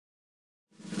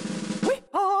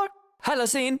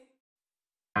Halocene.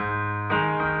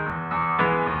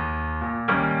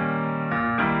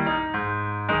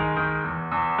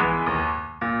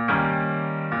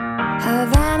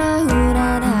 Havana, ooh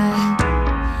na na.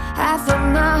 Half of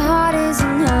my heart is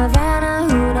in Havana,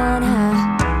 ooh na na.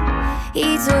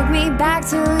 He took me back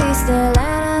to East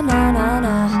Atlanta, na na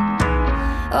na.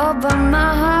 Oh, but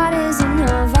my heart is in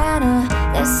Havana.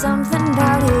 There's something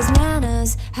about his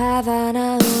manners.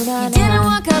 Havana, ooh na na. You didn't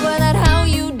walk up without how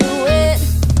you do it.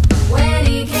 When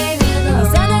he came in the room,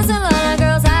 he said there's a lot of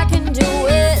girls I can do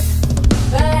it,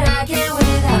 but I can't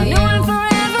without you. I knew him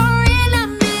forever and I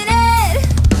mean it.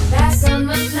 That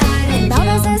summer night and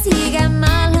Baba says he got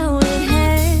my love in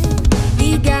hand.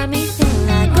 He got me feeling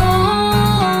like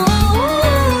oh,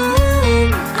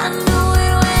 I knew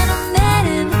it when I met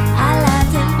him. I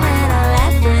laughed him when I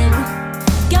left him.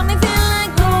 Got me feeling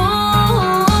like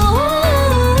oh,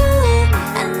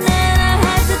 and then I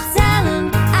had to tell him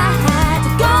I had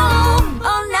to go.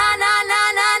 Oh na na na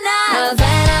na na.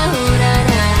 Havana, ooh na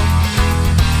na.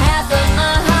 Half of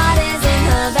my heart is in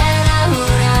Havana,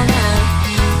 ooh na na.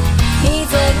 He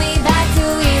took me back to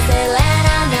East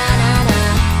Atlanta, na na na.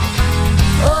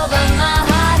 Oh, but my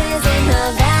heart is in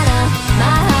Havana.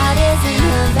 My heart is in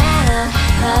Havana,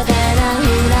 Havana,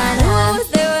 ooh na na. Who was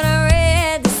there when I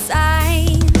read the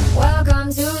sign? Welcome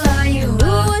to life.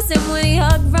 Who was him when he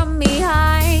hugged from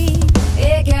behind?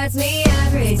 It gets me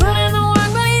every time. Put in the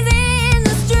work, but he's in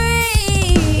the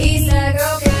street. He said,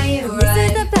 girl, can you ride? This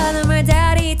is the path that my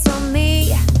daddy told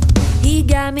me. He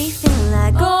got me feeling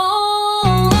like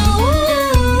oh,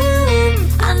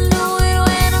 I knew it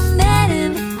when I met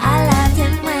him. I laughed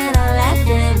him when I left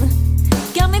him.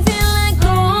 Got me feeling like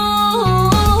oh,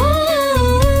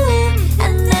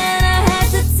 and then I had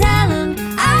to tell him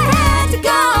I had to go.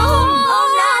 Oh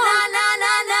na na na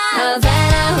na na.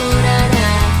 Havana, ooh na na.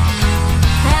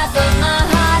 Half of my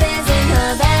heart is in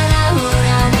Havana, ooh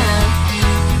na na.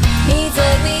 He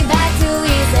took me back to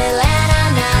East Atlanta,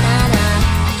 na na na.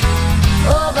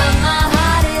 Oh, but my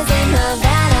heart is in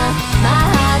Havana. My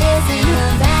heart is in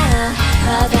Havana,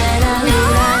 Havana, ooh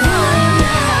na na.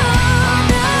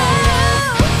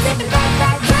 Take me back,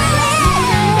 back, back.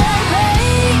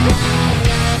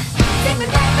 Take me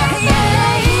back, back, back.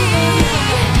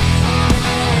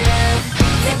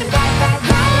 Take me back, back,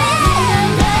 back.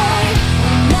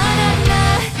 Na na na.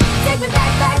 Take me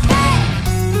back, back, back.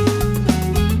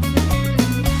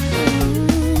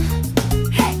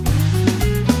 Hey.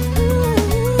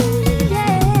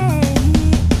 Yeah.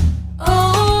 Oh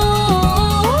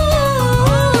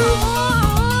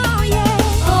yeah.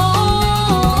 Oh,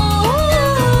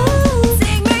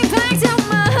 take me back to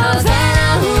my Havana,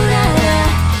 ooh na na.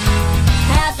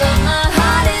 Half of my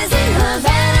heart is in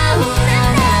Havana, ooh na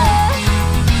na.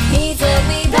 He took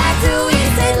me back to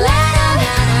East Atlanta,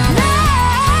 na na na.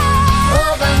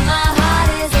 Oh, but my heart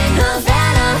is in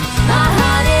Havana. My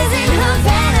heart is in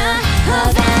Havana,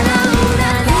 Havana, ooh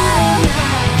na na.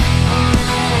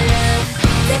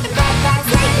 Take me back, back,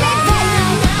 take me back.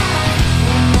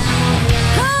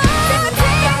 Oh, take me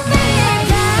back.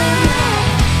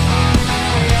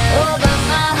 Oh, but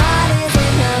my heart is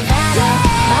in Havana.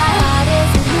 My heart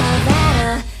is in Havana,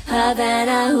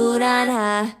 Havana, ooh na na.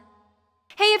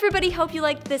 Hey everybody, hope you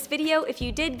liked this video. If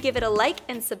you did, give it a like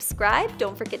and subscribe.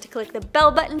 Don't forget to click the bell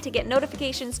button to get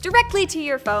notifications directly to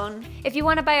your phone. If you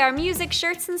want to buy our music,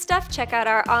 shirts, and stuff, check out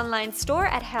our online store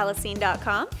at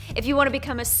halocene.com. If you want to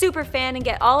become a super fan and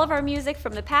get all of our music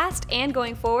from the past and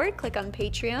going forward, click on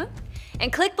Patreon.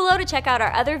 And click below to check out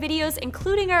our other videos,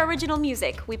 including our original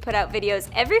music. We put out videos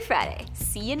every Friday.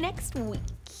 See you next week.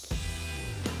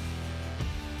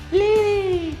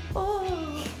 Lily. Oh.